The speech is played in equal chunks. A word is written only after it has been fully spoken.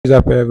What is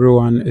up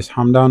everyone, it's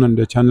Hamdan on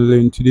the channel,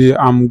 and today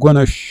I'm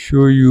gonna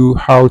show you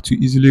how to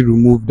easily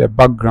remove the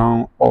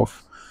background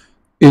of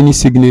any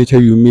signature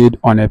you made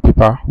on a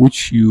paper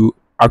which you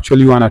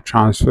actually want to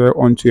transfer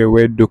onto a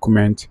Word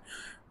document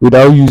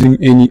without using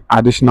any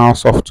additional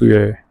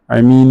software.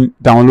 I mean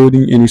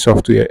downloading any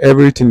software.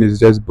 Everything is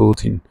just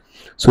built in.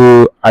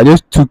 So I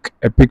just took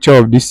a picture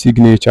of this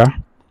signature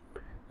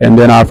and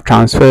then I've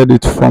transferred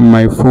it from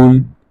my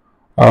phone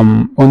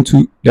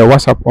onto the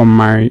WhatsApp on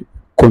my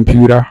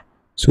computer.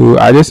 So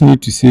I just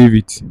need to save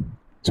it.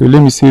 So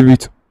let me save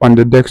it on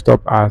the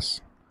desktop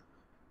as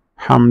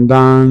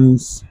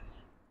Hamdan's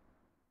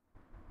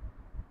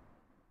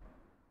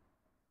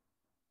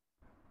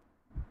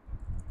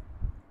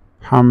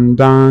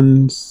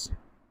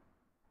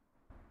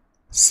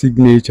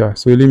signature.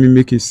 So let me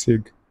make it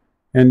sig,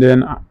 and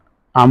then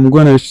I'm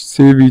gonna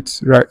save it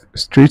right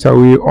straight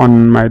away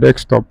on my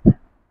desktop.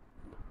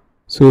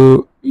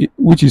 So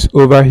which is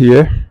over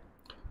here.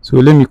 So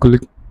let me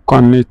click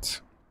on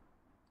it.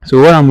 So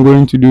what I'm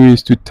going to do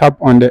is to tap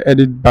on the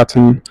edit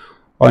button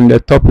on the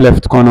top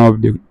left corner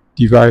of the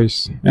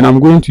device, and I'm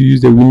going to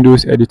use the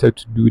Windows editor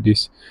to do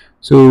this.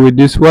 So with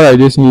this, what I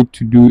just need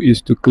to do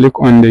is to click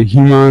on the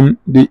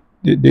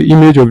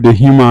image of the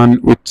human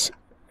with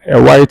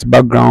a white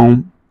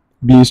background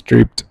being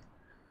stripped.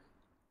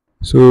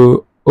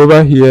 So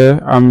over here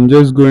I'm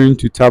just going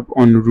to tap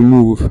on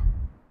remove.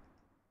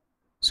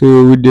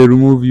 So with the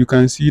remove, you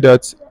can see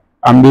that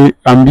I'm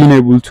being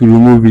able to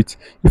remove it.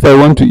 If I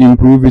want to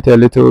improve it a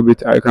little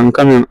bit, I can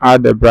come and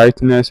add the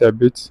brightness a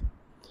bit,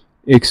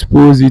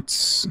 expose it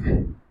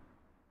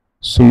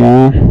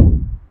small,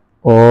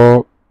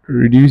 or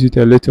reduce it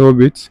a little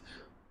bit,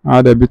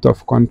 add a bit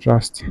of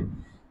contrast,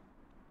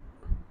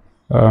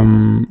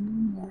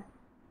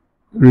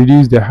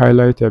 reduce the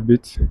highlight a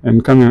bit,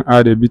 and come and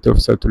add a bit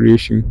of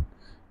saturation,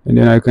 and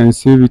then I can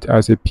save it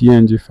as a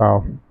PNG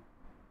file.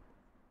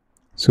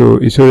 So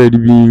it's already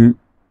been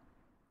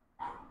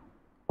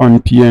on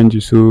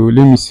PNG, so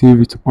let me save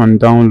it on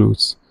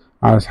downloads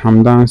as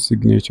Hamdan's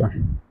signature.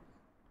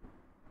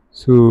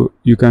 So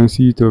you can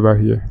see it over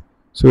here.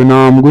 So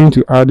now I'm going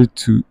to add it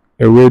to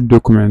a Word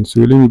document. So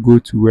let me go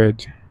to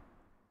Word.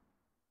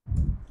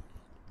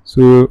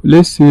 So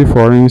let's say,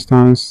 for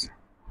instance,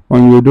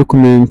 on your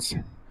document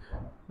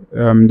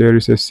there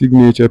is a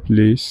signature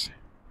place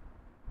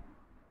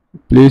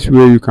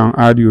where you can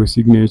add your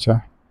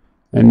signature,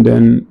 and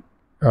then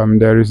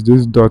there is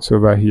this dots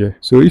over here.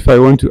 So if I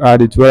want to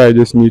add it, what I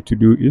just need to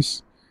do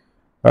is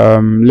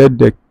let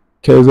the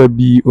cursor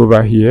be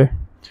over here,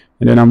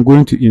 and then I'm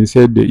going to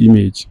insert the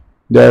image.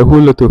 There are a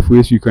whole lot of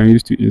ways you can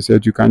use to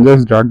insert. You can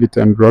just drag it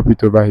and drop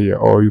it over here,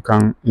 or you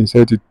can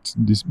insert it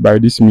by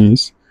this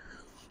means.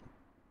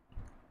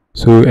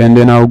 So, and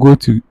then I'll go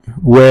to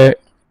where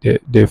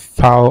the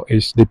file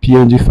is, the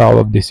PNG file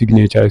of the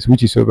signatures,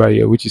 which is over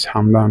here, which is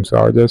Hamdan. So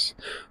I'll just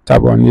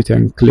tap on it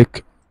and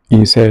click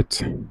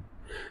insert.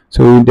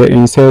 So with the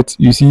insert,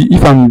 you see,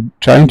 if I'm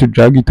trying to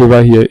drag it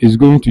over here, it's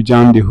going to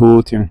jam the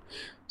whole thing.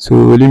 So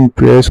let me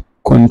press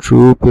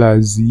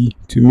Ctrl+Z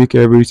to make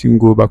everything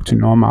go back to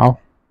normal.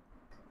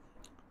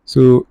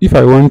 So if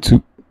I want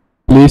to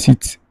place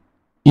it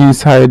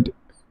inside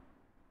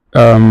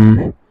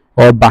or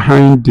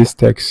behind this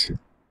text,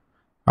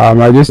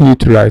 I just need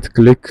to right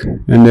click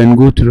and then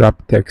go to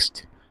wrap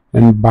text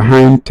and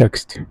behind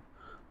text,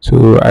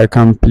 so I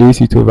can place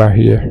it over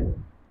here.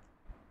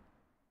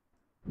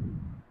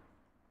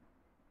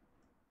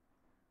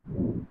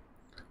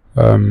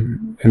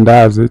 And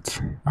that's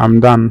it. I'm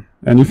done.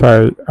 And if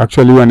I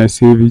actually want to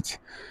save it,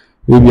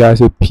 maybe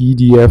as a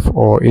PDF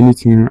or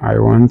anything I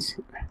want,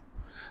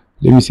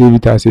 let me save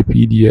it as a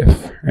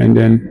PDF and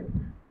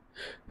then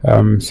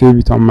save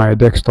it on my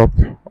desktop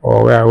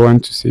or where I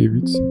want to save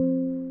it.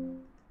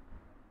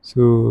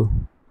 So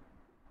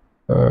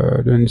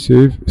then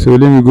save. So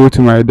let me go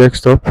to my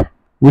desktop,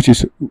 which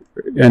is,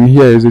 and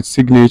here is its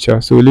signature.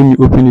 So let me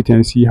open it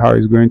and see how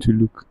it's going to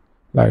look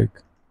like.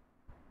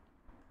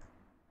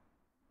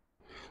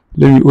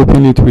 Let me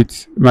open it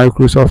with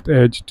Microsoft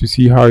Edge to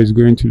see how it's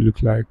going to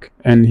look like,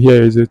 and here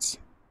is it.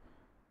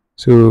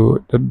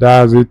 So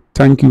that's it.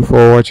 Thank you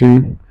for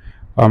watching.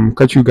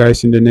 Catch you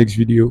guys in the next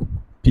video.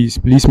 Peace.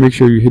 Please make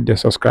sure you hit the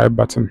subscribe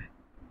button.